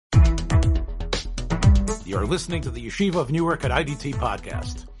You're listening to the Yeshiva of Newark at IDT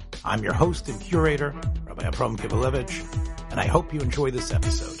podcast. I'm your host and curator, Rabbi Avram Kivelevitz, and I hope you enjoy this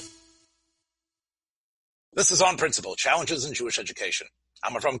episode. This is On Principle, Challenges in Jewish Education.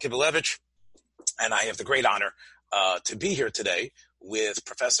 I'm Avram Kivelevitz, and I have the great honor to be here today with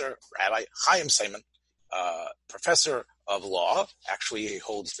Professor Rabbi Chaim Saiman, professor of law. Actually, he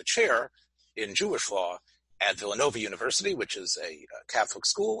holds the chair in Jewish law at Villanova University, which is a Catholic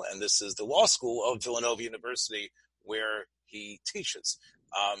school, and this is the law school of Villanova University where he teaches.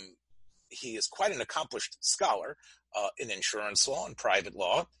 He is quite an accomplished scholar in insurance law and private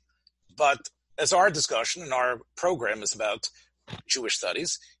law, but as our discussion and our program is about Jewish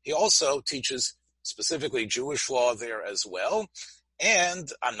studies, he also teaches specifically Jewish law there as well.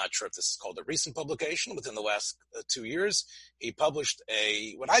 And I'm not sure if this is called a recent publication. Within the last 2 years, he published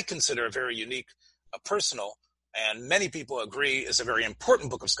what I consider a very unique, personal, and many people agree is a very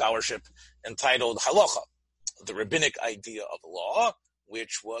important book of scholarship entitled Halacha, the Rabbinic Idea of Law,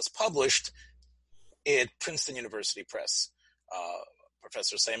 which was published at Princeton University Press.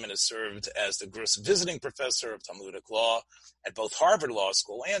 Professor Saiman has served as the Gruss Visiting Professor of Talmudic Law at both Harvard Law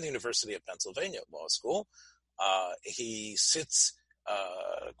School and the University of Pennsylvania Law School. He sits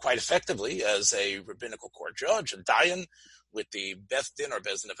quite effectively as a rabbinical court judge, a dayan, with the Beth Din or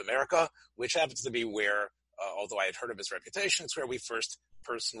Beis Din of America, which happens to be where, although I had heard of his reputation, it's where we first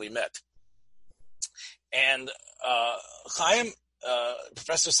personally met. And Chaim,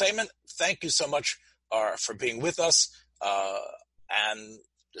 Professor Saiman, thank you so much for being with us and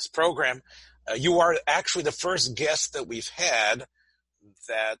this program. You are actually the first guest that we've had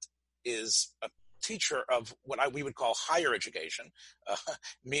that is a teacher of what we would call higher education,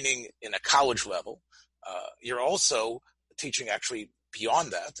 meaning in a college level. You're also teaching actually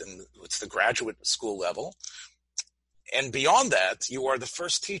beyond that, and it's the graduate school level. And beyond that, you are the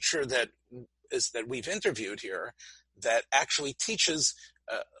first teacher that we've interviewed here that actually teaches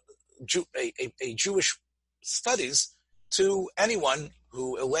a Jewish studies to anyone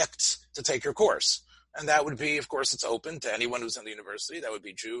who elects to take your course. And that would be, of course, it's open to anyone who's in the university. That would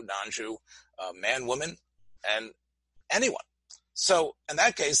be Jew, non-Jew, man, woman, and anyone. So in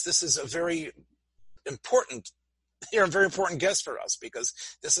that case, this is you're a very important guest for us because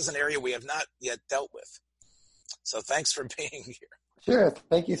this is an area we have not yet dealt with. So thanks for being here. Sure.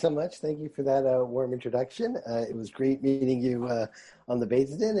 Thank you so much. Thank you for that warm introduction. It was great meeting you on the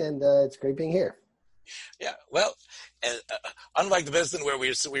Beis Din, and it's great being here. Yeah, well, unlike the Beis Din where we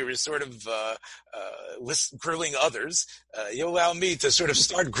were sort of grilling others, you allow me to sort of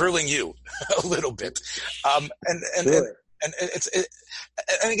start grilling you a little bit. Sure.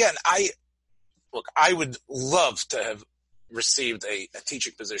 And again, I would love to have received a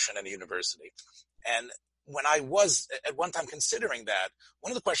teaching position at a university. And when I was at one time considering that,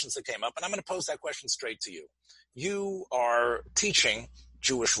 one of the questions that came up, and I'm going to pose that question straight to you. You are teaching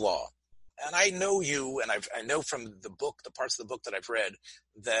Jewish law. And I know you, and I know from the book, the parts of the book that I've read,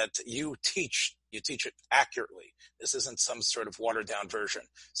 that you teach it accurately. This isn't some sort of watered down version.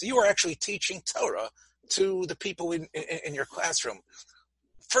 So you are actually teaching Torah to the people in your classroom.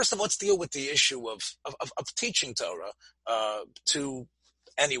 First of all, let's deal with the issue of teaching Torah to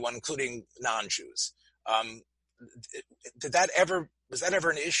anyone, including non-Jews. Was that ever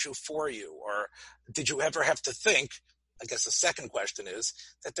an issue for you, or did you ever have to think? I guess the second question is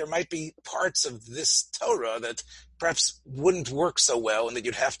that there might be parts of this Torah that perhaps wouldn't work so well, and that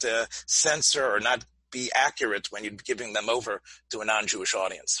you'd have to censor or not be accurate when you're giving them over to a non-Jewish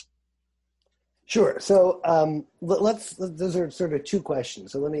audience. Sure. So those are sort of two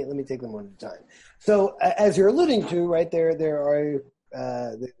questions. So let me take them one at a time. So as you're alluding to, right, there's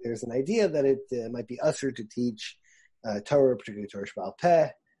an idea that it might be usher to teach Torah, particularly Torah Sheba'al Peh,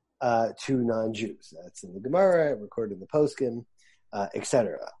 to non-Jews. That's in the Gemara, recorded in the Poskim,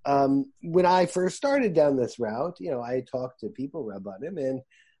 etc. When I first started down this route, I talked to people, Rabbanim, and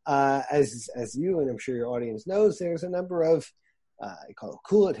as you and I'm sure your audience knows, there's a number of I call it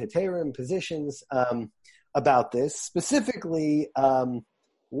kulat heterim positions about this. Specifically,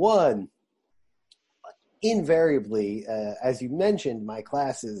 one, invariably, as you mentioned, my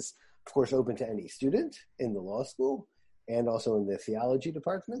class is, of course, open to any student in the law school and also in the theology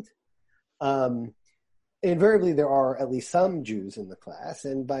department. Invariably, there are at least some Jews in the class,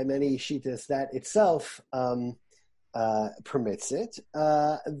 and by many shittas, that itself permits it.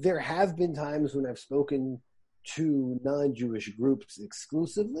 There have been times when I've spoken to non-Jewish groups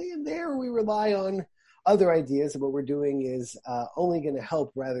exclusively, and there we rely on other ideas. What we're doing is only going to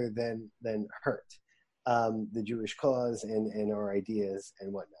help rather than hurt the Jewish cause and our ideas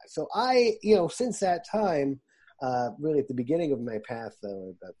and whatnot. So since that time, really at the beginning of my path,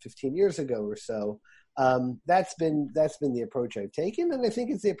 about 15 years ago or so. That's been the approach I've taken, and I think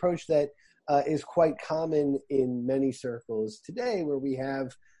it's the approach that is quite common in many circles today, where we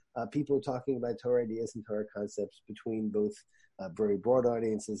have people talking about Torah ideas and Torah concepts between both very broad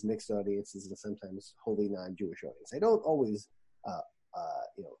audiences, mixed audiences, and sometimes wholly non-Jewish audiences. I don't always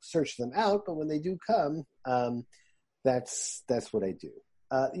search them out, but when they do come, that's what I do.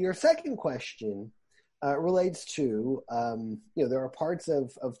 Your second question relates to, there are parts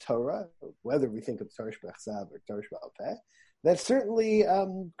of Torah, whether we think of Torah Shebachsav or Torah Sheba'al Peh, that certainly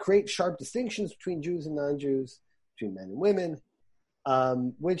create sharp distinctions between Jews and non-Jews, between men and women,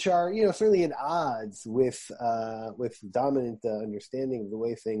 which are, certainly at odds with dominant understanding of the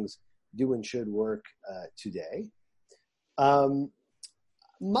way things do and should work today.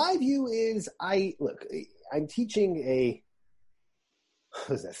 My view is, I'm teaching a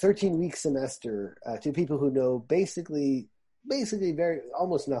 13-week semester to people who know basically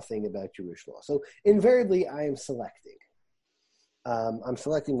almost nothing about Jewish law. So invariably, I am selecting. I'm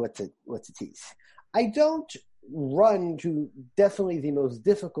selecting what to teach. I don't run to definitely the most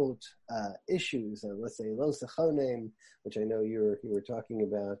difficult issues. Let's say Lo Sechonim, which I know you were talking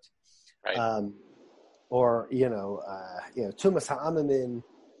about, right. Or Tumas Ha'amamin,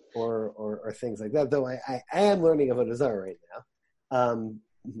 or things like that. Though I am learning Avodah Zarah right now,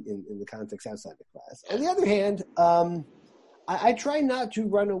 in the context outside the class. On the other hand, I try not to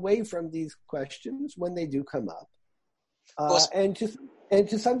run away from these questions when they do come up. And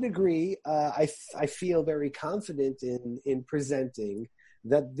to some degree, I feel very confident in presenting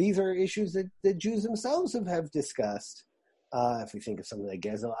that these are issues that Jews themselves have discussed. If we think of something like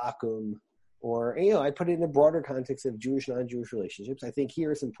Gezel Akum, or I put it in a broader context of Jewish non-Jewish relationships. I think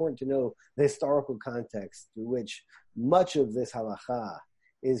here it's important to know the historical context through which much of this halacha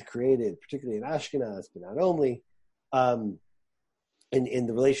is created, particularly in Ashkenaz, but not only. In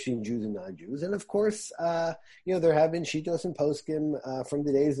the relationship between Jews and non-Jews. And of course, there have been Shitos and Poskim from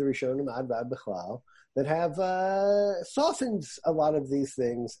the days of the Rishonim Ad Vad Bechlal that have softened a lot of these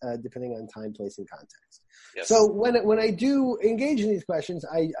things depending on time, place, and context. Yes. So when I do engage in these questions,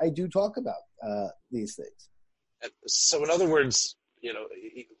 I do talk about these things. So in other words,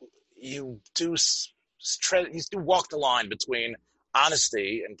 you do walk the line between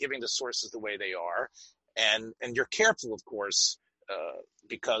honesty and giving the sources the way they are, and you're careful, of course,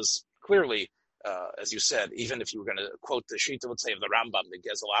 because clearly, as you said, even if you were going to quote the Shita, would say of the Rambam, the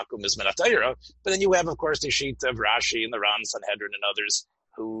Gezel Akum is Minat Torah, but then you have, of course, the Shita of Rashi and the Ran, Sanhedrin, and others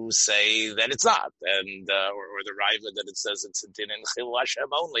who say that it's not, and or the Raiva that it says it's a din in Chil Hashem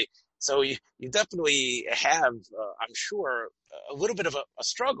only. So you definitely have, I'm sure, a little bit of a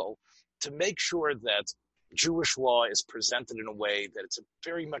struggle to make sure that Jewish law is presented in a way that it's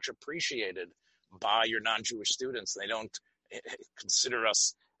very much appreciated by your non-Jewish students. They don't consider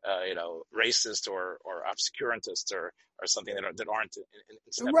us, racist or obscurantist or something that aren't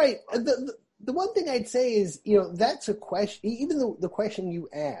in right. The one thing I'd say is, that's a question. Even the question you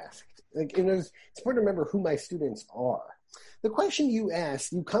asked, it's important to remember who my students are. The question you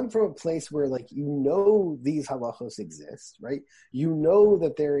ask, you come from a place where, these halachos exist, right? You know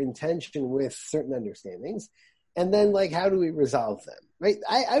that they're in tension with certain understandings, and then how do we resolve them, right?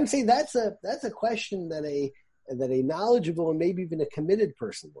 I would say that's a question that a knowledgeable and maybe even a committed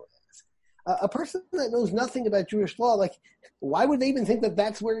person will ask. A person that knows nothing about Jewish law, why would they even think that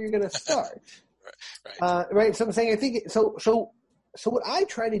that's where you're going to start? Right. Right. So I'm saying, I think so what I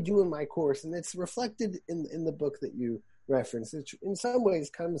try to do in my course, and it's reflected in the book that you referenced, which in some ways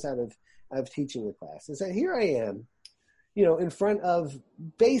comes out of teaching the class, is that here I am, in front of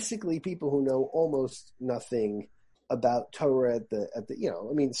basically people who know almost nothing about Torah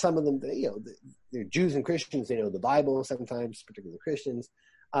some of them, they're Jews and Christians, they know the Bible sometimes, particularly Christians.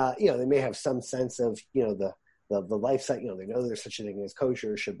 They may have some sense of, the life cycle, they know there's such a thing as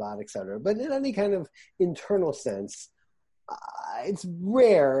kosher, Shabbat, etc. But in any kind of internal sense, it's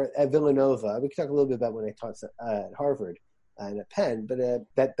rare at Villanova. We can talk a little bit about when I taught at Harvard and at Penn, but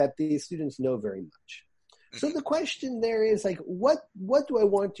that these students know very much. So the question there is what do I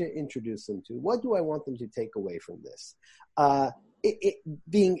want to introduce them to? What do I want them to take away from this? It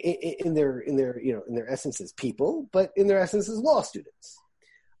being in their essence as people, but in their essence as law students.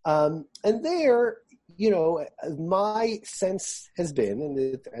 And there, my sense has been,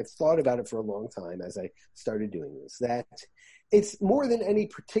 and I've thought about it for a long time as I started doing this, that it's more than any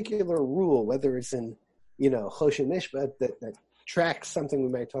particular rule, whether it's in, Choshen Mishpat that tracks something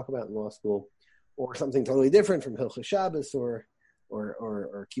we might talk about in law school, or something totally different from Hilchos Shabbos or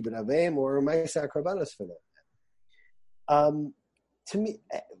Kibbutz Avim or Ma'aseh Korbanos for that. to me,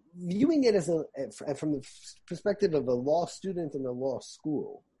 viewing it as from the perspective of a law student in a law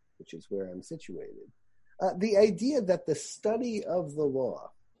school, which is where I'm situated, the idea that the study of the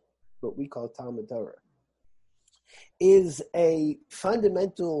law, what we call Talmud Torah, is a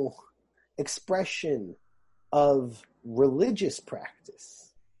fundamental expression of religious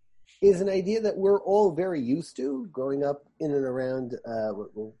practice, is an idea that we're all very used to growing up in and around what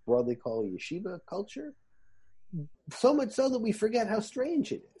we'll broadly call yeshiva culture. So much so that we forget how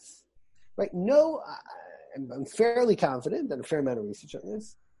strange it is. Right? I'm fairly confident, done a fair amount of research on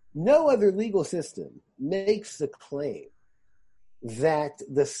this, no other legal system makes the claim that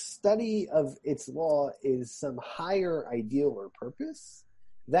the study of its law is some higher ideal or purpose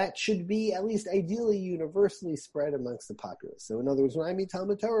that should be at least ideally universally spread amongst the populace. So in other words, when I mean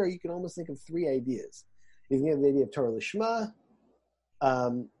Talmud Torah, you can almost think of three ideas. You can have the idea of Torah Lishma,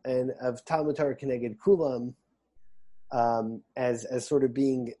 and of Talmud Torah Keneged Kulam, as sort of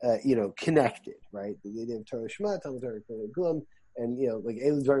being, connected, right? The idea of Torah Lishma, Talmud Torah Keneged Kulam, and, like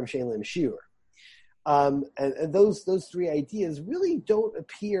Elu Dvarim She'ein Lehem Shiur. And those three ideas really don't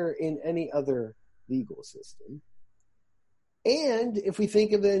appear in any other legal system. And if we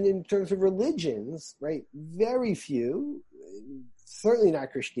think of it in terms of religions, right, very few, certainly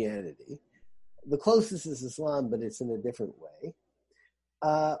not Christianity, the closest is Islam, but it's in a different way,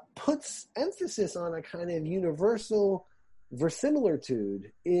 puts emphasis on a kind of universal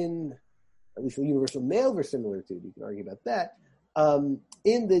verisimilitude in, at least a universal male verisimilitude, you can argue about that,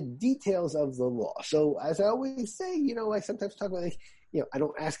 in the details of the law. So as I always say, I sometimes talk about, I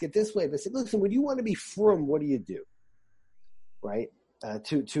don't ask it this way, but I say, listen, when you want to be frum, what do you do? Right?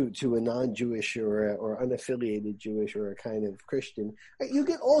 To a non-Jewish or unaffiliated Jewish or a kind of Christian, right? You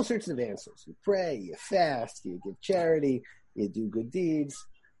get all sorts of answers. You pray, you fast, you give charity, you do good deeds.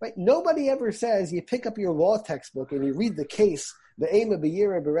 Right? Nobody ever says you pick up your law textbook and you read the case, the Ema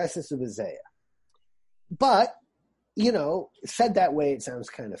B'Yira Beresis of Isaiah. But, said that way, it sounds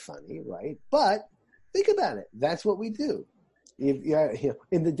kind of funny, right? But think about it. That's what we do. In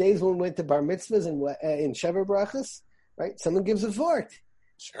the days when we went to bar mitzvahs in Sheva Brachas, right? Someone gives a vort.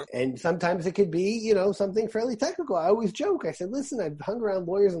 Sure. And sometimes it could be, something fairly technical. I always joke. I said, listen, I've hung around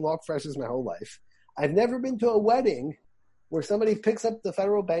lawyers and law professors my whole life. I've never been to a wedding where somebody picks up the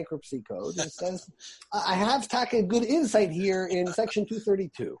federal bankruptcy code and says, I have a good insight here in section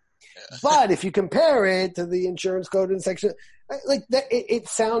 232. Yeah. But if you compare it to the insurance code in section, like that, it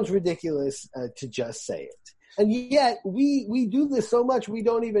sounds ridiculous to just say it. And yet we do this so much we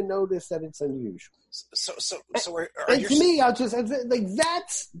don't even notice that it's unusual. And to me, I'll just like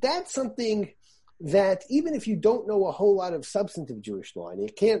that's something that even if you don't know a whole lot of substantive Jewish law and you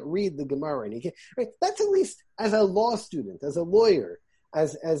can't read the Gemara and you can't, right, that's at least as a law student, as a lawyer,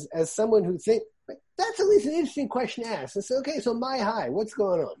 as someone who thinks, right, that's at least an interesting question to ask. And say, okay, so what's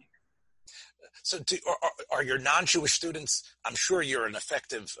going on here? So are your non-Jewish students, I'm sure you're an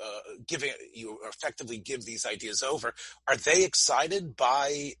effective, you effectively give these ideas over. Are they excited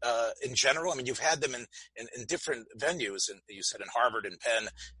by, in general? I mean, you've had them in different venues, and you said in Harvard and Penn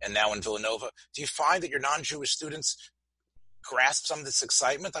and now in Villanova. Do you find that your non-Jewish students grasp some of this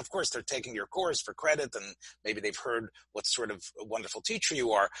excitement? Of course, they're taking your course for credit and maybe they've heard what sort of a wonderful teacher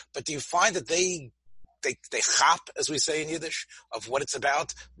you are, but do you find that they chop, as we say in Yiddish, of what it's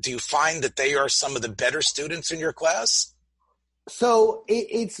about? Do you find that they are some of the better students in your class? So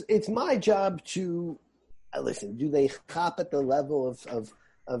it's my job to listen. Do they chop at the level of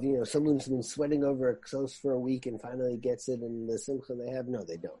someone who's been sweating over a ksos for a week and finally gets it and the simcha they have? No,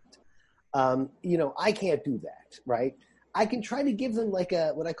 they don't. I can't do that, right? I can try to give them like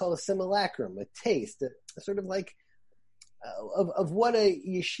what I call a simulacrum, a taste, a sort of like of what a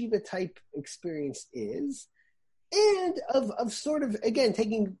yeshiva type experience is, and of sort of, again,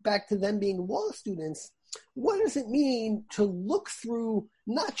 taking back to them being law students, what does it mean to look through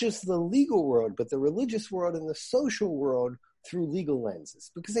not just the legal world, but the religious world and the social world through legal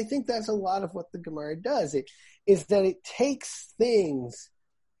lenses? Because I think that's a lot of what the Gemara does. It is that it takes things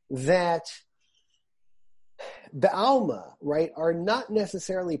that Ba'alma, right, are not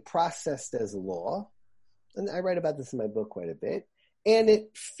necessarily processed as law, and I write about this in my book quite a bit, and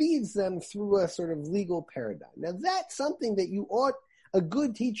it feeds them through a sort of legal paradigm. Now, that's something that a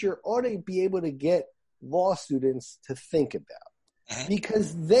good teacher ought to be able to get law students to think about,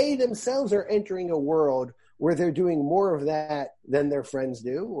 because they themselves are entering a world where they're doing more of that than their friends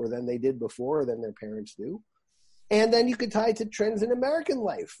do, or than they did before, or than their parents do. And then you could tie it to trends in American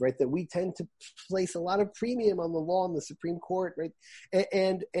life, right? That we tend to place a lot of premium on the law in the Supreme Court, right?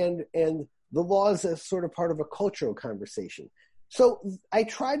 And the law is a sort of part of a cultural conversation. So I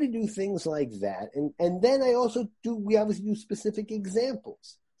try to do things like that. And then we obviously do specific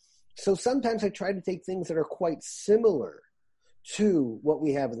examples. So sometimes I try to take things that are quite similar to what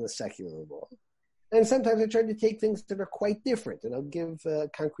we have in the secular law. And sometimes I try to take things that are quite different. And I'll give a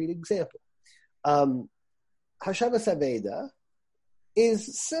concrete example. Hashavas Aveda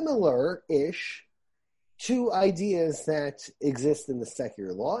is similar-ish to ideas that exist in the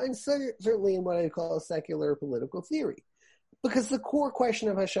secular law and certainly in what I call secular political theory. Because the core question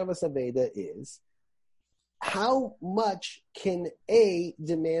of Hashavas Aveda is, how much can A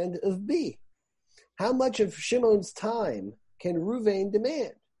demand of B? How much of Shimon's time can Ruvain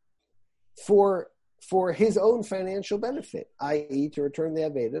demand for his own financial benefit, i.e. to return the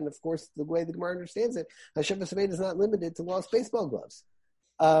Aveda? And of course, the way the Gemara understands it, Hashavas Aveda is not limited to lost baseball gloves.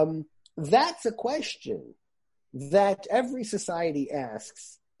 That's a question that every society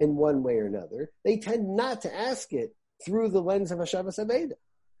asks in one way or another. They tend not to ask it through the lens of Hashavas Aveda.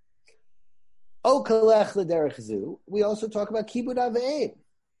 O kalech l'derech zu, we also talk about kibud aveim,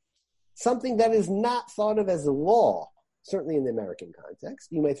 something that is not thought of as a law, certainly in the American context.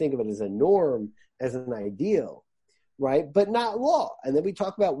 You might think of it as a norm, as an ideal, right? But not law. And then we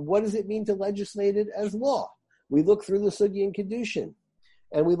talk about what does it mean to legislate it as law. We look through the Sugya and Kedushin,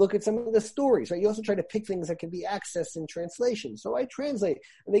 and we look at some of the stories, right? You also try to pick things that can be accessed in translation. So I translate,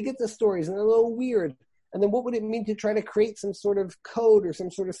 and they get the stories, and they're a little weird. And then what would it mean to try to create some sort of code or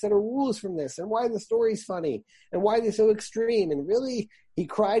some sort of set of rules from this? And why the story's funny? And why they're so extreme? And really, he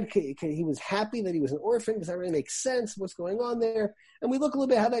cried. He was happy that he was an orphan. Does that really make sense? What's going on there? And we look a little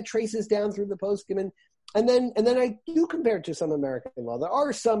bit how that traces down through the poskim. And then I do compare it to some American law. There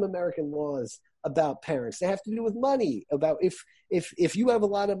are some American laws about parents. They have to do with money. About if you have a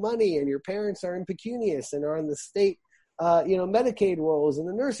lot of money and your parents are impecunious and are on the state Medicaid rolls in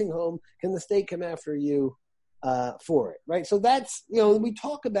the nursing home, can the state come after you for it, right? So that's, we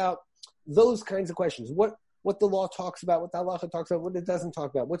talk about those kinds of questions. What the law talks about, what the halacha talks about, what it doesn't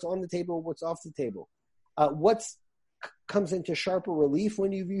talk about, what's on the table, what's off the table, what comes into sharper relief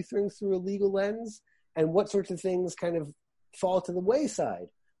when you view things through a legal lens, and what sorts of things kind of fall to the wayside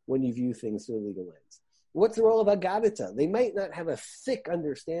when you view things through a legal lens. What's the role of Agadita? They might not have a thick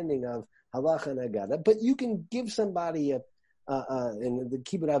understanding of halacha and agada, but you can give somebody in the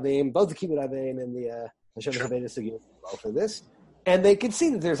Kibbud Aveim, both the Kibbud Aveim and the Hashavas Aveda Sugya for this, and they can see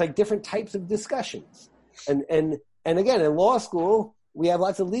that there's like different types of discussions. And again, in law school, we have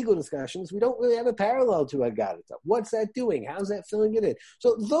lots of legal discussions. We don't really have a parallel to Agadita. What's that doing? How's that filling it in?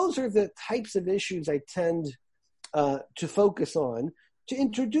 So those are the types of issues I tend to focus on, to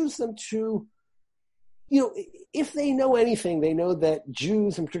introduce them to, if they know anything, they know that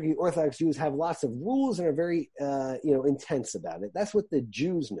Jews, and particularly Orthodox Jews, have lots of rules and are very, intense about it. That's what the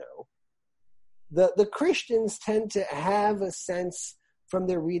Jews know. The Christians tend to have a sense from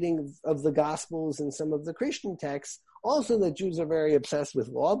their reading of the Gospels and some of the Christian texts, also that Jews are very obsessed with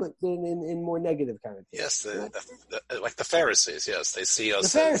law, but in more negative connotations. Yes, like the Pharisees, yes, they see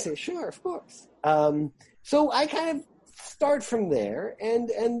us. The Pharisees, sure, of course. So I kind of start from there,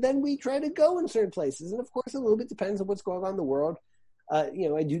 and then we try to go in certain places. And of course, a little bit depends on what's going on in the world. I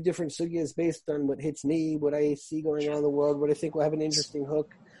do different sugyas based on what hits me, what I see going on in the world, what I think will have an interesting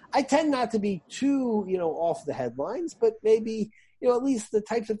hook. I tend not to be too, off the headlines, but maybe, at least the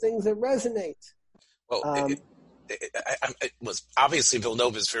types of things that resonate. Well, it was obviously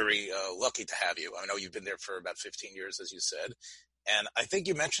Villanova is very lucky to have you. I know you've been there for about 15 years, as you said. And I think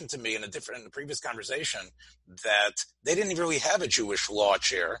you mentioned to me in a previous conversation that they didn't really have a Jewish law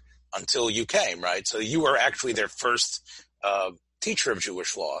chair until you came, right? So you were actually their first teacher of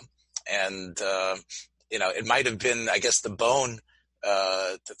Jewish law. And, it might have been, I guess, the bone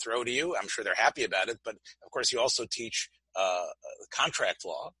to throw to you. I'm sure they're happy about it. But, of course, you also teach contract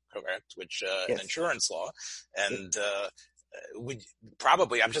law, correct, which yes. and insurance law. And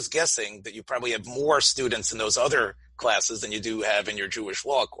I'm just guessing that you probably have more students in those other classes than you do have in your Jewish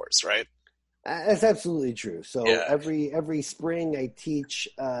law course, right? That's absolutely true. So yeah. every spring I teach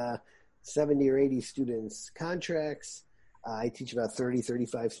 70 or 80 students contracts. I teach about 30,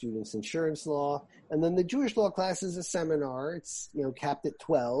 35 students insurance law. And then the Jewish law class is a seminar. It's, capped at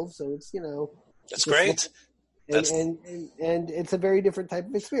 12. So it's, That's great. And it's a very different type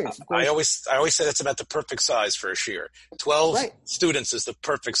of experience. Of course, I always say that's about the perfect size for a shiur. 12 right. students is the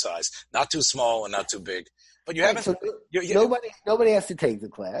perfect size, not too small and not too big. But you haven't. So nobody has to take the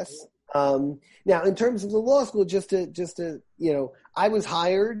class. Now, in terms of the law school, just to I was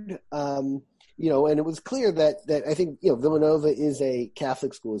hired. And it was clear that I think Villanova is a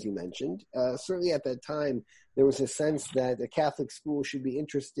Catholic school, as you mentioned. Certainly at that time, there was a sense that a Catholic school should be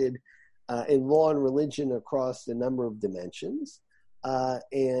interested in law and religion across a number of dimensions.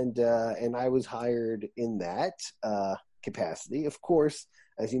 And I was hired in that capacity. Of course,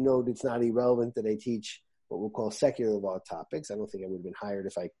 as you know, it's not irrelevant that I teach what we'll call secular law topics. I don't think I would have been hired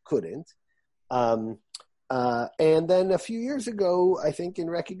if I couldn't. And then a few years ago, I think in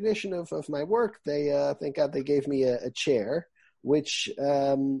recognition of my work, they thank God they gave me a chair, which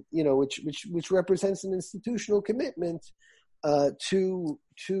represents an institutional commitment to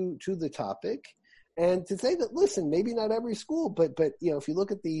the topic, and to say that, listen, maybe not every school, but if you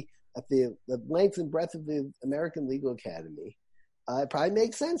look at the length and breadth of the American Legal Academy, it probably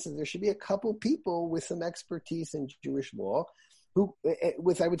makes sense that there should be a couple people with some expertise in Jewish law who,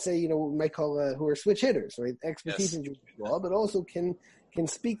 I would say, we might call who are switch hitters, right? Expertise in Jewish law, but also can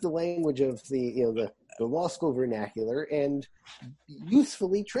speak the language of the law school vernacular and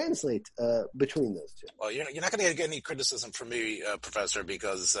usefully translate between those two. Well, you're not going to get any criticism from me, Professor,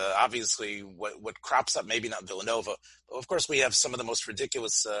 because obviously what crops up, maybe not in Villanova, but of course we have some of the most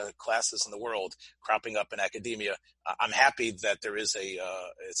ridiculous classes in the world cropping up in academia. I'm happy that there is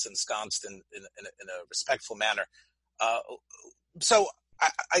it's ensconced in a respectful manner. So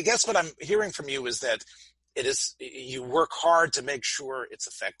I guess what I'm hearing from you is that you work hard to make sure it's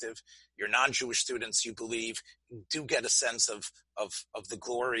effective. Your non-Jewish students, you believe, do get a sense of the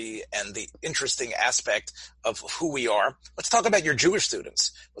glory and the interesting aspect of who we are. Let's talk about your Jewish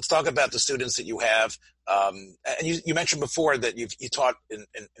students. Let's talk about the students that you have. And you mentioned before that you taught in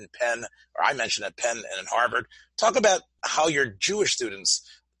Penn, or I mentioned at Penn and in Harvard. Talk about how your Jewish students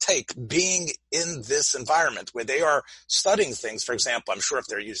take being in this environment where they are studying things. For example, I'm sure if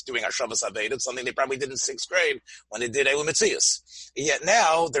they're doing Hashavas Aved, it's something they probably did in sixth grade when they did Elam Mitzias. Yet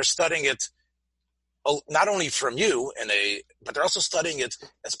now they're studying it not only from you but they're also studying it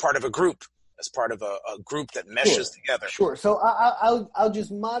as part of a group, that meshes together. Sure. So I'll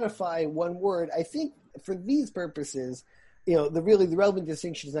just modify one word. I think for these purposes, the relevant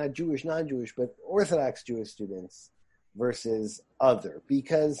distinction is not Jewish, non-Jewish, but Orthodox Jewish students versus other,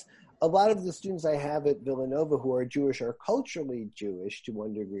 because a lot of the students I have at Villanova who are Jewish are culturally Jewish to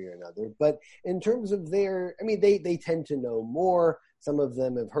one degree or another, but in terms of they tend to know more. Some of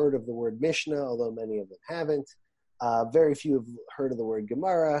them have heard of the word Mishnah, although many of them haven't. Very few have heard of the word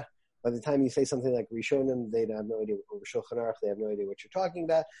Gemara. By the time you say something like Rishonim, they have no idea, or Shulchan Aruch, they have no idea what you're talking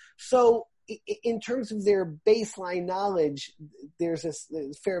about. So in terms of their baseline knowledge, there's a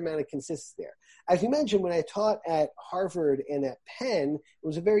fair amount of consistency there. As you mentioned, when I taught at Harvard and at Penn, it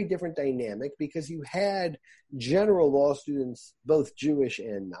was a very different dynamic because you had general law students, both Jewish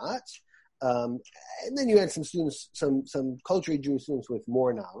and not. And then you had some students, some culturally Jewish students with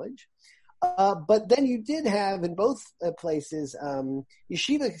more knowledge. But then you did have in both places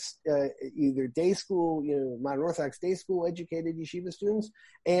yeshiva, either day school, modern Orthodox day school educated yeshiva students,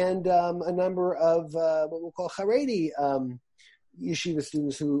 and a number of what we'll call Haredi yeshiva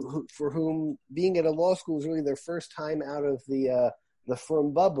students for whom being at a law school is really their first time out of the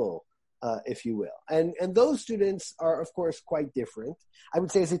frum bubble, if you will. And those students are, of course, quite different. I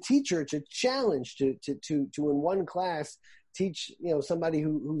would say as a teacher, it's a challenge to in one class teach somebody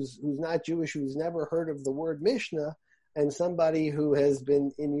who's not Jewish, who's never heard of the word Mishnah, and somebody who has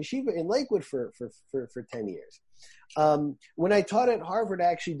been in yeshiva in Lakewood for 10 years. When I taught at Harvard, I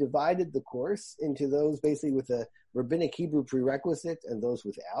actually divided the course into those basically with a rabbinic Hebrew prerequisite and those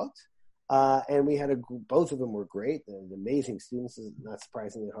without. And we had both of them were great and amazing students, not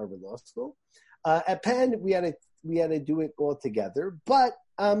surprisingly, at Harvard Law School. At Penn, we had to do it all together, but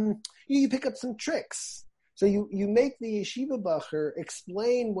you pick up some tricks. So you make the yeshiva bacher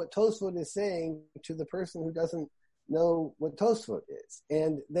explain what Tosfot is saying to the person who doesn't know what Tosfot is.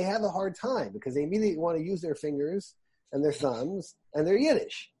 And they have a hard time because they immediately want to use their fingers and their thumbs and their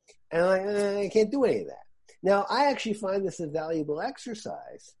Yiddish. And I can't do any of that. Now, I actually find this a valuable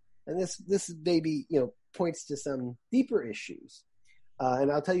exercise. And this maybe, points to some deeper issues.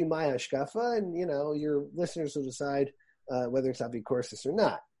 And I'll tell you my hashkafa, and, your listeners will decide whether it's apicorsis or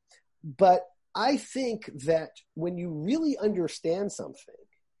not. But I think that when you really understand something,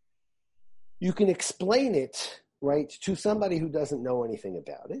 you can explain it, right, to somebody who doesn't know anything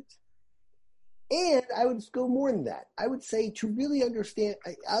about it. And I would go more than that. I would say to really understand,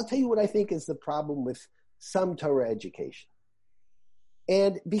 I'll tell you what I think is the problem with some Torah education.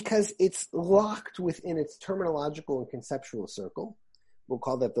 And because it's locked within its terminological and conceptual circle, we'll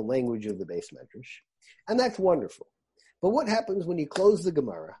call that the language of the Beis Medrash. And that's wonderful. But what happens when you close the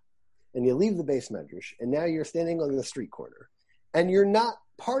Gemara and you leave the Beis Medrash, and now you're standing on the street corner, and you're not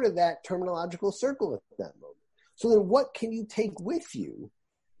part of that terminological circle at that moment? So then what can you take with you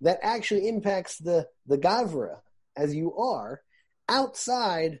that actually impacts the Gavra as you are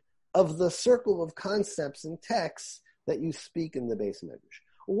outside of the circle of concepts and texts that you speak in the Beis Medrash.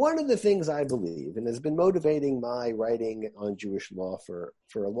 One of the things I believe, and has been motivating my writing on Jewish law for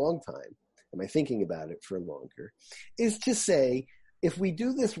a long time, and my thinking about it for longer, is to say, if we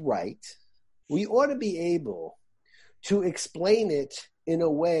do this right, we ought to be able to explain it in a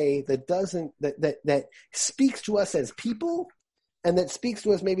way that that speaks to us as people, and that speaks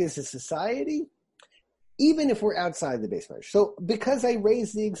to us maybe as a society, even if we're outside the Beis Medrash. So because I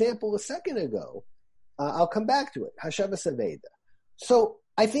raised the example a second ago, I'll come back to it, Hashavas Aveda. So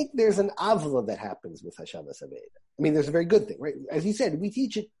I think there's an avla that happens with Hashavas Aveda. I mean, there's a very good thing, right? As you said, we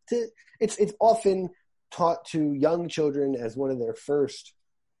teach it it's often taught to young children as one of their first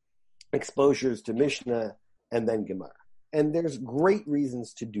exposures to Mishnah and then Gemara. And there's great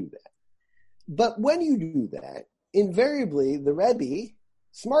reasons to do that. But when you do that, invariably the Rebbe,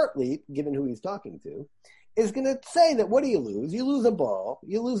 smartly, given who he's talking to, is going to say that what do you lose? You lose a ball,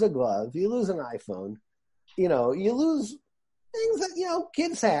 you lose a glove, you lose an iPhone, you lose things that,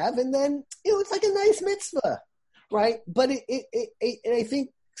 kids have, and then, it's like a nice mitzvah, right? But it I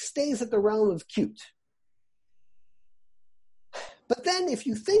think stays at the realm of cute. But then if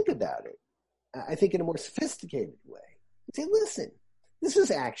you think about it, I think in a more sophisticated way, say, listen, this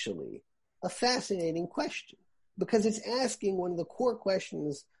is actually a fascinating question because it's asking one of the core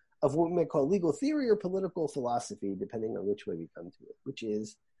questions of what we might call legal theory or political philosophy, depending on which way we come to it, which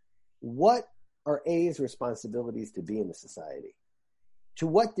is, what are A's responsibilities to be in the society? To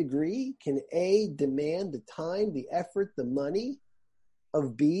what degree can A demand the time, the effort, the money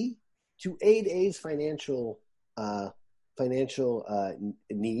of B to aid A's financial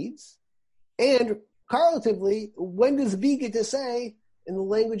needs? And correlatively, when does B get to say, in the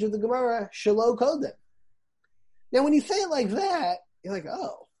language of the Gemara, Shelo Kodem? Now, when you say it like that, you're like,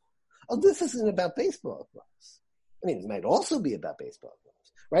 oh, this isn't about baseball gloves. I mean, it might also be about baseball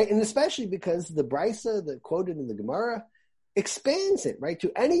gloves, right? And especially because the Brisa that quoted in the Gemara expands it, right,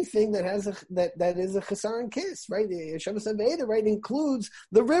 to anything that has that is a chasar and kiss, right? The Shabbos Aveda, right, includes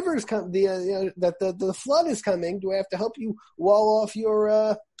the rivers that the flood is coming. Do I have to help you wall off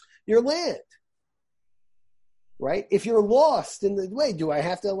your land? Right? If you're lost in the way, do I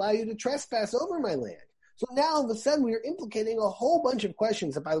have to allow you to trespass over my land? So now all of a sudden we are implicating a whole bunch of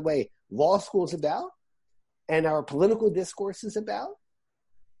questions that, by the way, law school is about and our political discourse is about.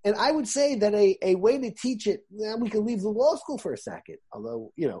 And I would say that a way to teach it, we can leave the law school for a second,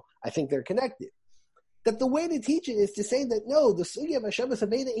 although, I think they're connected. That the way to teach it is to say that, no, the sugya of Hashavas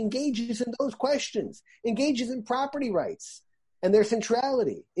Aveda engages in those questions, engages in property rights and their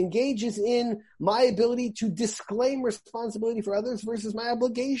centrality, engages in my ability to disclaim responsibility for others versus my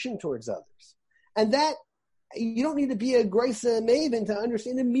obligation towards others. And that, you don't need to be a Graisa maven to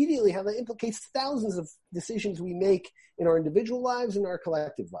understand immediately how that implicates thousands of decisions we make in our individual lives and our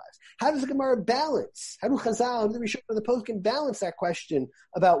collective lives. How does the Gemara balance? How do Chazal and the Rishon and the Post can balance that question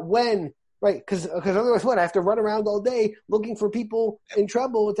about when, right? Because otherwise what? I have to run around all day looking for people in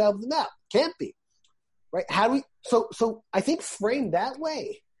trouble to help them out. Can't be. Right? How do we, so I think framed that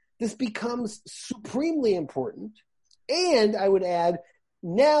way, this becomes supremely important. And I would add,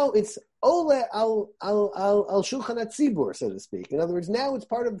 now it's Ole al Shulchan HaTzibur, so to speak. In other words, now it's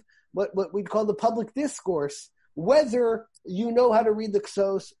part of what we'd call the public discourse, whether you know how to read the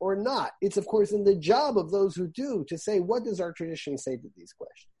Ksos or not. It's, of course, in the job of those who do to say, what does our tradition say to these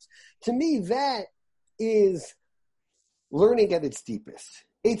questions? To me, that is learning at its deepest.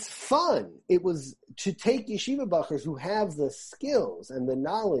 It's fun. It was to take yeshiva bachers who have the skills and the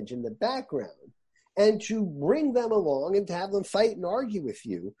knowledge and the background and to bring them along and to have them fight and argue with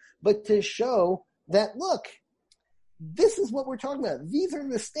you, but to show that, look, this is what we're talking about. These are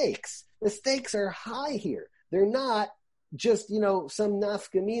the stakes. The stakes are high here. They're not just, some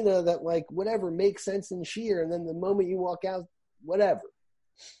nafkamina that, like, whatever makes sense in shiur, and then the moment you walk out, whatever.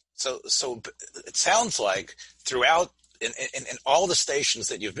 So it sounds like throughout in all the stations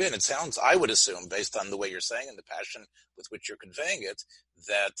that you've been, it sounds, I would assume, based on the way you're saying and the passion with which you're conveying it,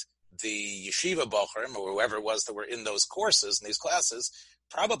 that the yeshiva bochrim, or whoever it was that were in those courses, in these classes,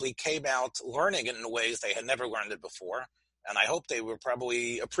 probably came out learning it in ways they had never learned it before. And I hope they were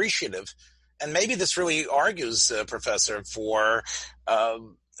probably appreciative. And maybe this really argues, Professor, for,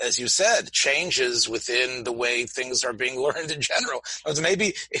 as you said, changes within the way things are being learned in general.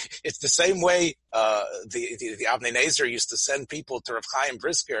 Maybe it's the same way the Avnei Nezer used to send people to Rav Chaim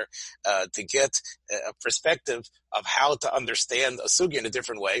Brisker to get a perspective of how to understand a sugya in a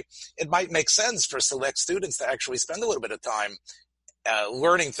different way. It might make sense for select students to actually spend a little bit of time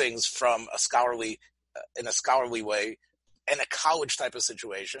learning things from in a scholarly way in a college type of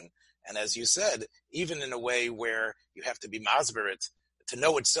situation. And as you said, even in a way where you have to be masberit to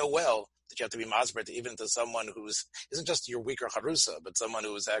know it so well that you have to be masber even to someone who's isn't just your weaker harusa, but someone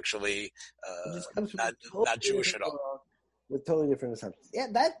who is actually not Jewish at all. With totally different assumptions. Yeah,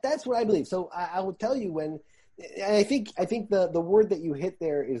 that's what I believe. So I will tell you when. And I think the word that you hit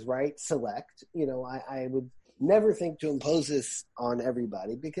there is right. Select. I would never think to impose this on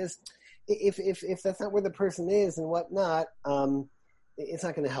everybody, because if that's not where the person is and whatnot, it's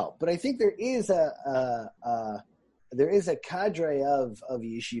not going to help. But I think there is a cadre of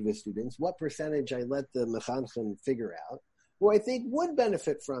yeshiva students. What percentage I let the mechanchim figure out, who I think would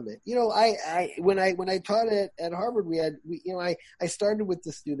benefit from it. When I taught at Harvard, I started with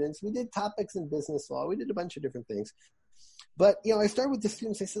the students. We did topics in business law. We did a bunch of different things. But I started with the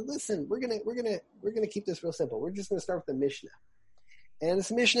students. I said, "Listen, we're gonna keep this real simple. We're just gonna start with the Mishnah." And it's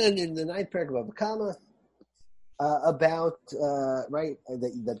Mishnah in the 9th paragraph of Bava Kama about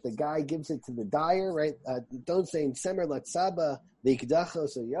that the guy gives it to the dyer, right? Don't say in Semer Latzaba V'ikdacho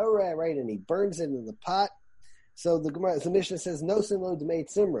so Yoreh, right? And he burns it in the pot. So the Mishnah says no sin lo d'mei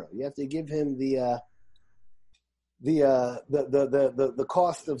tzimra. You have to give him the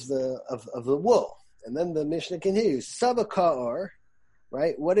cost of the wool. And then the Mishnah continues, Saba ka'or,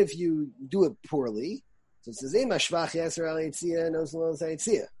 right? What if you do it poorly? So it says, Ema shvach yaser al yitzia, no sin lo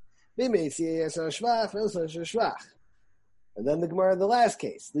yitzia. Bim yitzia yaser al shvach, no sin lo shvach. And then the Gemara, the last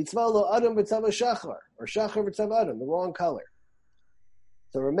case, Litzva lo adam b'tzava shachar, or shachar b'tzava adam, the wrong color.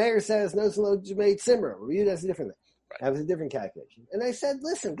 So Rameir says, no sin lo d'mei tzimra. Review that's a different thing. That was a different calculation. And I said,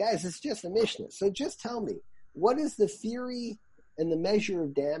 listen, guys, it's just a Mishnah. So just tell me, what is the theory and the measure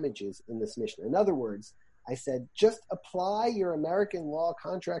of damages in this Mishnah? In other words, I said, just apply your American law,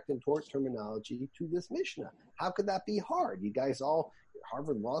 contract, and tort terminology to this Mishnah. How could that be hard? You guys all,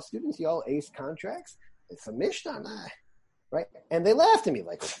 Harvard law students, you all ace contracts? It's a Mishnah, right? And they laughed at me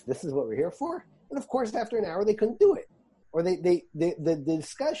like, this is what we're here for? And of course, after an hour, they couldn't do it. Or the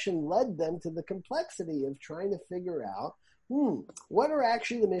discussion led them to the complexity of trying to figure out, what are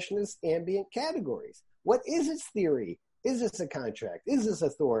actually the Mishnah's ambient categories? What is its theory? Is this a contract? Is this a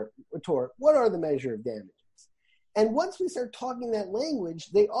tort? What are the measure of damages? And once we start talking that language,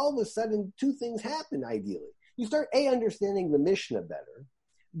 they all of a sudden, two things happen ideally. You start, A, understanding the Mishnah better.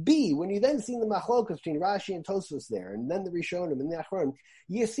 B, when you then see the machlokas between Rashi and Tosfos there, and then the Rishonim and the Achronim,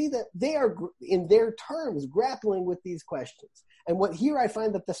 you see that they are, in their terms, grappling with these questions. And what here I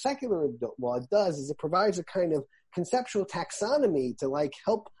find that the secular law does is it provides a kind of conceptual taxonomy to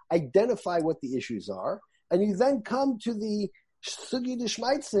help identify what the issues are. And you then come to the Sugi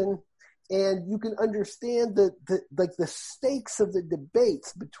d'Shmaitzen, and you can understand the stakes of the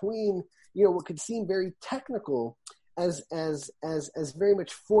debates between, what could seem very technical as very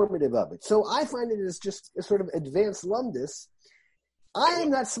much formative of it. So I find it as just a sort of advanced lumdus. I am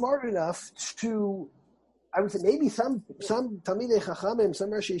not smart enough to, I would say maybe some Talmidei Chachamim,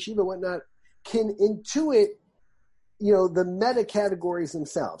 some Rashi Yeshiva, whatnot, can intuit the meta categories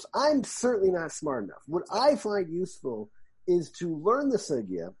themselves. I'm certainly not smart enough. What I find useful is to learn the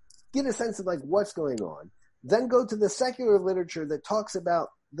sugya, get a sense of what's going on, then go to the secular literature that talks about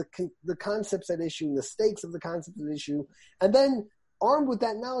the concepts at issue and the stakes of the concepts at issue, and then armed with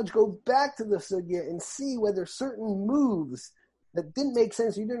that knowledge, go back to the sugya and see whether certain moves that didn't make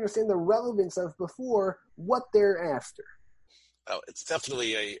sense, you didn't understand the relevance of before, what they're after. It's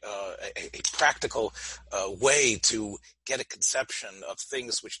definitely a practical way to get a conception of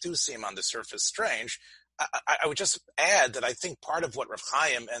things which do seem on the surface strange. I would just add that I think part of what Rav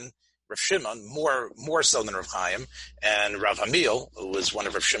Chaim and Rav Shimon, more so than Rav Chaim, and Rav Hamiel, who was one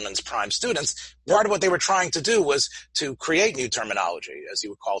of Rav Shimon's prime students, part of what they were trying to do was to create new terminology, as you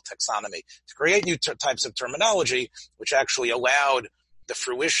would call taxonomy, to create new types of terminology which actually allowed the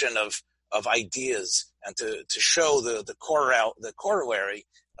fruition of ideas and to show the corollary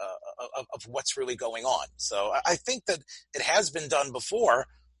of what's really going on. So I think that it has been done before,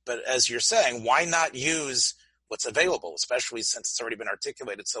 but as you're saying, why not use what's available, especially since it's already been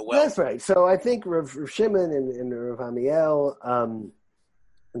articulated so well? That's right. So I think Rav Shimon and Rav Hamiel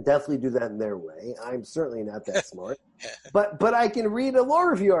definitely do that in their way. I'm certainly not that smart, but I can read a law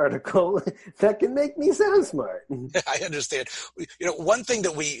review article that can make me sound smart. I understand. One thing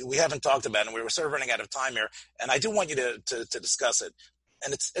that we haven't talked about, and we were sort of running out of time here, and I do want you to discuss it,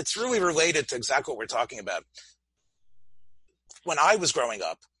 and it's really related to exactly what we're talking about. When I was growing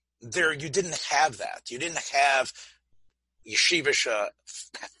up, you didn't have that. You didn't have yeshivish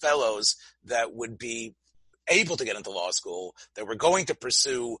fellows that would be able to get into law school, that were going to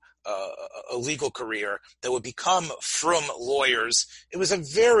pursue a legal career, that would become frum lawyers. It was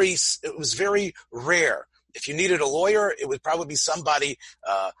very rare If you needed a lawyer, it would probably be somebody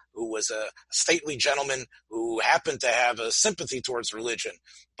who was a stately gentleman who happened to have a sympathy towards religion.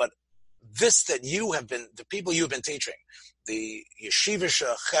 But this that you have been, the people you have been teaching, the yeshivish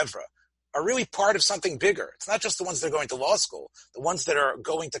chevra, are really part of something bigger. It's not just the ones that are going to law school, the ones that are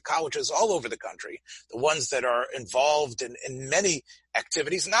going to colleges all over the country, the ones that are involved in many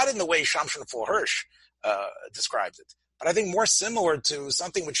activities, not in the way Shamshon Fuhr Hirsch described it, but I think more similar to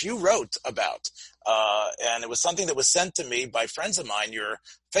something which you wrote about. And it was something that was sent to me by friends of mine, your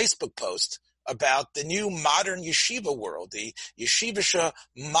Facebook post about the new modern yeshiva world, the yeshivish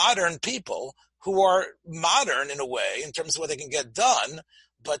modern people who are modern in a way in terms of what they can get done,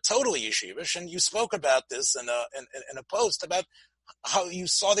 but totally yeshivish. And you spoke about this in a post about how you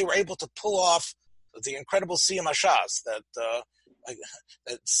saw they were able to pull off the incredible Siyum HaShas that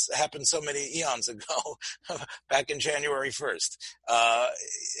happened so many eons ago, back in January 1st.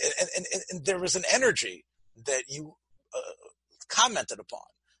 And there was an energy that you commented upon,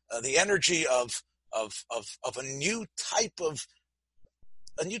 the energy of a new type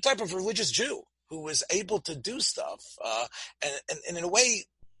of religious Jew who was able to do stuff and in a way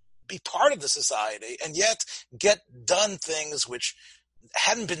be part of the society and yet get done things which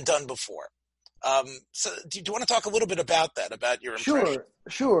hadn't been done before. So do you want to talk a little bit about that, about your impression?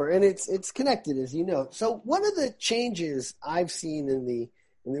 Sure. And it's connected, as you know. So one of the changes I've seen in the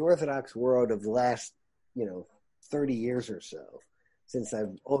Orthodox world of the last, 30 years or so, since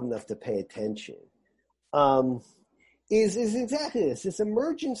I'm old enough to pay attention, is exactly this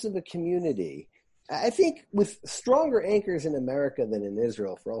emergence of a community, I think, with stronger anchors in America than in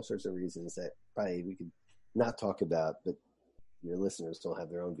Israel for all sorts of reasons that probably we could not talk about, but your listeners don't have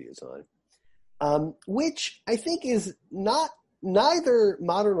their own views on. Which I think is neither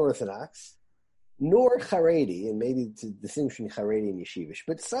modern Orthodox nor Haredi, and maybe to distinguish between Haredi and Yeshivish,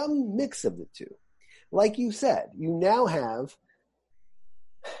 but some mix of the two. Like you said, you now have,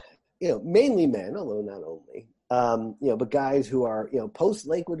 mainly men, although not only, but guys who are, post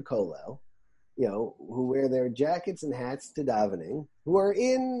Lakewood Kollel, who wear their jackets and hats to davening, who are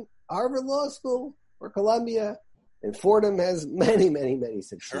in Harvard Law School or Columbia. And Fordham has many, many, many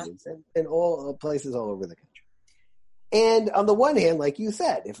such students, and all places all over the country. And on the one hand, like you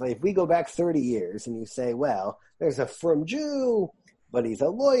said, if we go back 30 years and you say, well, there's a frum Jew, but he's a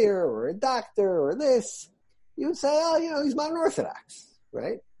lawyer or a doctor or this, you would say, oh, he's modern Orthodox,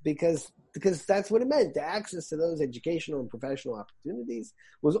 right? Because that's what it meant. The access to those educational and professional opportunities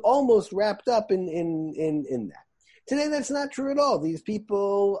was almost wrapped up in that. Today, that's not true at all. These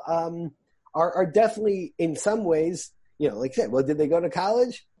people are definitely, in some ways, like I said, well, did they go to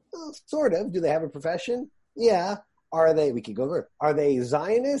college? Well, sort of. Do they have a profession? Yeah. Are they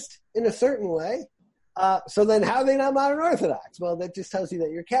Zionist in a certain way? So then how are they not modern Orthodox? Well, that just tells you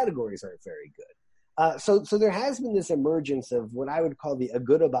that your categories aren't very good. So there has been this emergence of what I would call the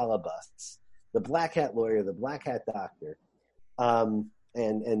Aguda Balabus, the black hat lawyer, the black hat doctor, and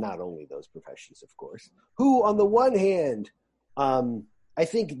not only those professions, of course, who on the one hand, I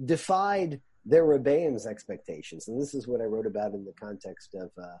think defied their Rebbeim's expectations. And this is what I wrote about in the context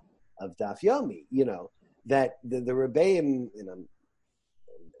of Daf Yomi, that the Rebbeim, and I'm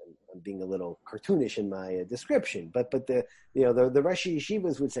being a little cartoonish in my description, but the Rosh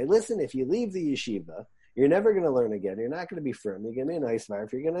Yeshivas would say, listen, if you leave the yeshiva, you're never going to learn again. You're not going to be firm. You're going to be an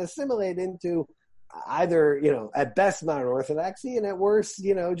Eisvayr. You're going to assimilate into either, at best modern Orthodoxy and at worst,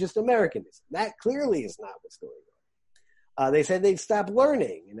 just Americanism. That clearly is not what's going on. They said they'd stop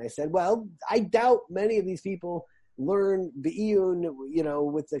learning. And I said, well, I doubt many of these people learn Be'iyun,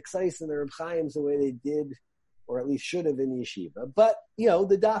 with the Ksais and the Reb Chaims the way they did, or at least should have in yeshiva. But,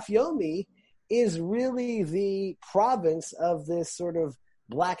 the Daf Yomi is really the province of this sort of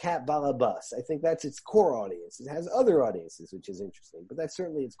black hat balabus. I think that's its core audience. It has other audiences, which is interesting, but that's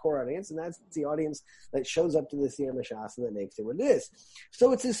certainly its core audience, and that's the audience that shows up to the Siyum HaShas and that makes it what it is.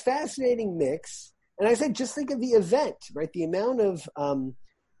 So it's this fascinating mix. And I said, just think of the event, right? The amount of,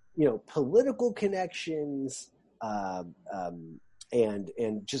 political connections,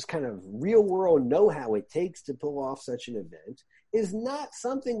 and just kind of real world know-how it takes to pull off such an event is not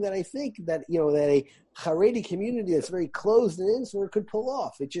something that I think that, that a Haredi community that's very closed and insular could pull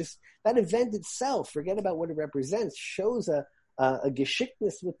off. It just, that event itself, forget about what it represents, shows a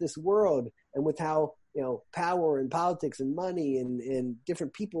geschicktness with this world and with how, power and politics and money and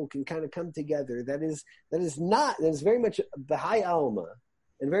different people can kind of come together. That is very much the high alma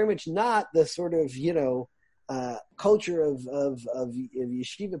and very much not the sort of, culture of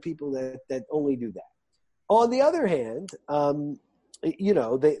yeshiva people that only do that. On the other hand,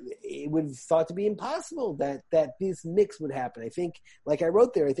 it would have thought to be impossible that this mix would happen. I think, like I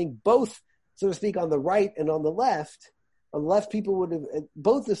wrote there, I think both so to speak, on the right and on the left, people would have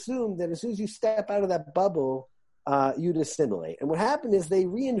both assumed that as soon as you step out of that bubble, you'd assimilate. And what happened is they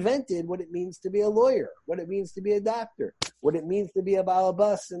reinvented what it means to be a lawyer, what it means to be a doctor, what it means to be a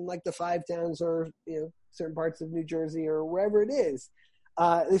balabus in like the five towns or certain parts of New Jersey or wherever it is.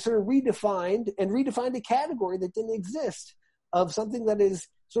 They sort of redefined a category that didn't exist of something that is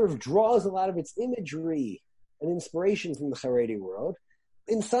sort of draws a lot of its imagery and inspiration from the Haredi world.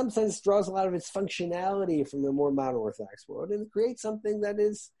 In some sense, draws a lot of its functionality from the more modern Orthodox world, and creates something that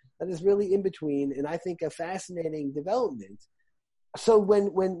is really in between, and I think a fascinating development. So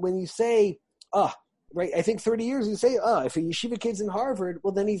when you say, right, I think 30 years you say, if a yeshiva kid's in Harvard,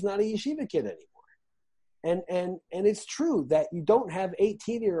 well then he's not a yeshiva kid anymore. And it's true that you don't have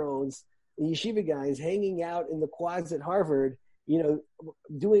 18-year-olds, yeshiva guys, hanging out in the quads at Harvard,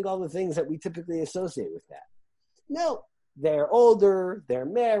 doing all the things that we typically associate with that. No, they're older, they're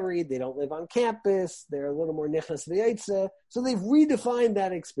married, they don't live on campus, they're a little more nichas v'yotza. So they've redefined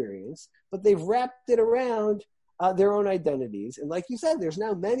that experience, but they've wrapped it around their own identities. And like you said, there's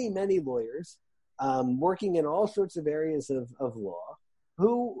now many, many lawyers working in all sorts of areas of law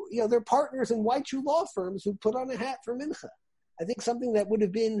who, they're partners in white shoe law firms who put on a hat for mincha. I think something that would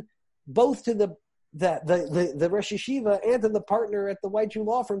have been both to the Rosh Yeshiva and to the partner at the white shoe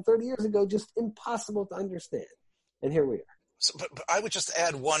law firm 30 years ago, just impossible to understand. And here we are. So, but I would just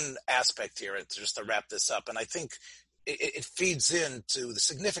add one aspect here just to wrap this up. And I think it feeds into the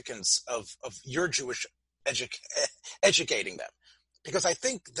significance of your Jewish educating them. Because I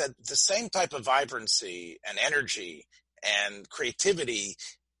think that the same type of vibrancy and energy and creativity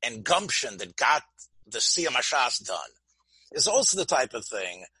and gumption that got the Siyam HaShas done is also the type of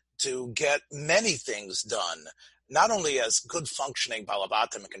thing to get many things done, not only as good functioning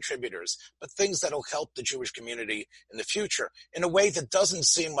balabatim and contributors, but things that will help the Jewish community in the future in a way that doesn't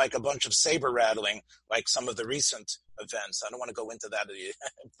seem like a bunch of saber rattling like some of the recent events. I don't want to go into that,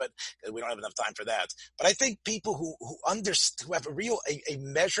 but we don't have enough time for that. But I think people who have a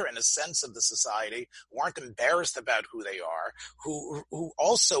measure and a sense of the society, who aren't embarrassed about who they are, who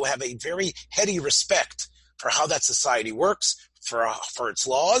also have a very heady respect for how that society works, for its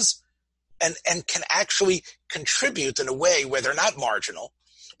laws, and can actually contribute in a way where they're not marginal,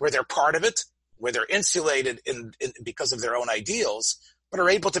 where they're part of it, where they're insulated in because of their own ideals, but are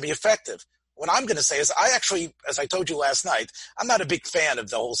able to be effective. What I'm going to say is I actually, as I told you last night, I'm not a big fan of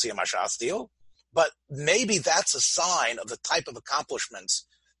the whole Siyam HaShas deal, but maybe that's a sign of the type of accomplishments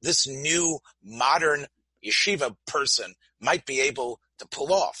this new modern yeshiva person might be able to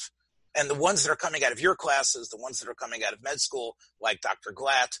pull off. And the ones that are coming out of your classes, the ones that are coming out of med school, like Dr.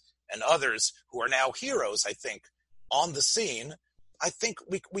 Glatt and others who are now heroes, I think, on the scene, I think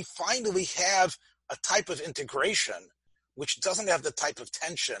we finally have a type of integration which doesn't have the type of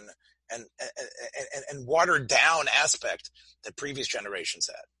tension and watered down aspect that previous generations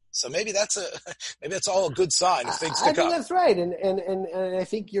had. So maybe that's all a good sign of things to come. I think that's right, and I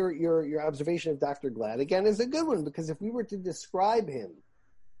think your observation of Dr. Glatt again is a good one, because if we were to describe him,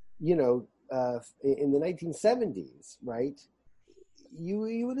 in the 1970s, right,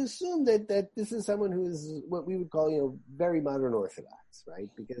 you would assume that this is someone who is what we would call, very modern Orthodox, right?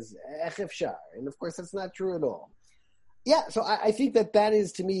 Because echef shar, and of course that's not true at all. Yeah, so I think that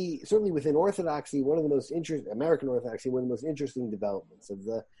is, to me, certainly within Orthodoxy, one of the most American Orthodoxy, one of the most interesting developments of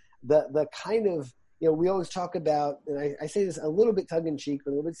the kind of, we always talk about, and I say this a little bit tongue-in-cheek,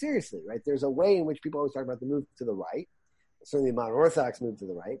 but a little bit seriously, right? There's a way in which people always talk about the move to the right, certainly the modern Orthodox move to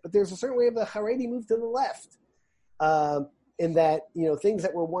the right, but there's a certain way of the Haredi move to the left, in that, things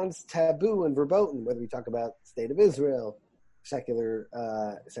that were once taboo and verboten, whether we talk about State of Israel, secular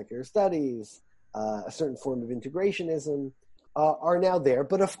studies, a certain form of integrationism, are now there.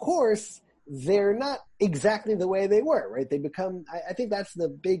 But of course, they're not exactly the way they were, right? They become, I think that's the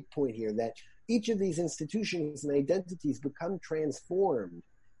big point here, that each of these institutions and identities become transformed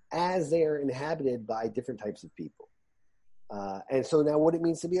as they are inhabited by different types of people. And so now what it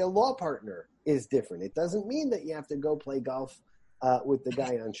means to be a law partner is different. It doesn't mean that you have to go play golf with the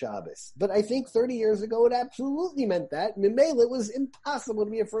guy on Shabbos. But I think 30 years ago it absolutely meant that. Mimele, it was impossible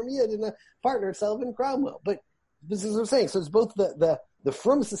to be a Frum Yid and a partner at Sullivan Cromwell. But this is what I'm saying. So it's both the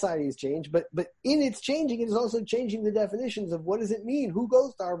Frum society has changed, but in its changing, it is also changing the definitions of what does it mean? Who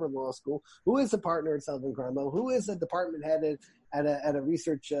goes to Harvard Law School? Who is a partner at Sullivan Cromwell? Who is a department head at a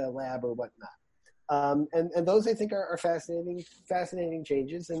research lab or whatnot? And those, I think, are fascinating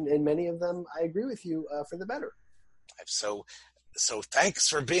changes, and many of them, I agree with you, for the better. So thanks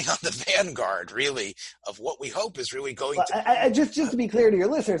for being on the vanguard, really, of what we hope is really going to... Just to be clear to your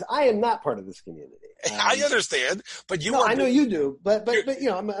listeners, I am not part of this community. I understand, but you I know you do, but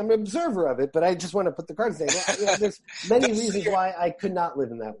I'm an observer of it. But I just want to put the cards there. There's many reasons why I could not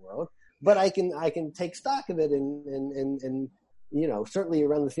live in that world, but I can take stock of it and certainly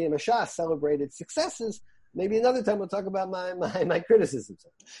around the theme of Shas, celebrate its successes. Maybe another time we'll talk about my criticisms.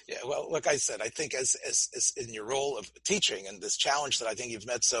 Yeah, well, like I said, I think as in your role of teaching and this challenge that I think you've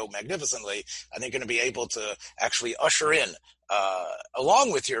met so magnificently, I think you're going to be able to actually usher in,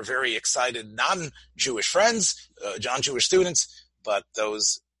 along with your very excited non-Jewish friends, non-Jewish students, but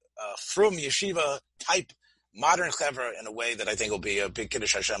those frum yeshiva type modern clever in a way that I think will be a big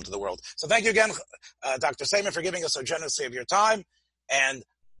Kiddush Hashem to the world. So thank you again, Dr. Seyman, for giving us so generously of your time, and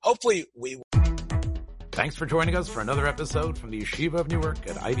hopefully we. Thanks for joining us for another episode from the Yeshiva of Newark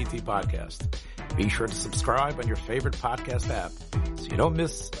at IDT Podcast. Be sure to subscribe on your favorite podcast app so you don't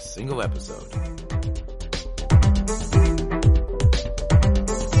miss a single episode.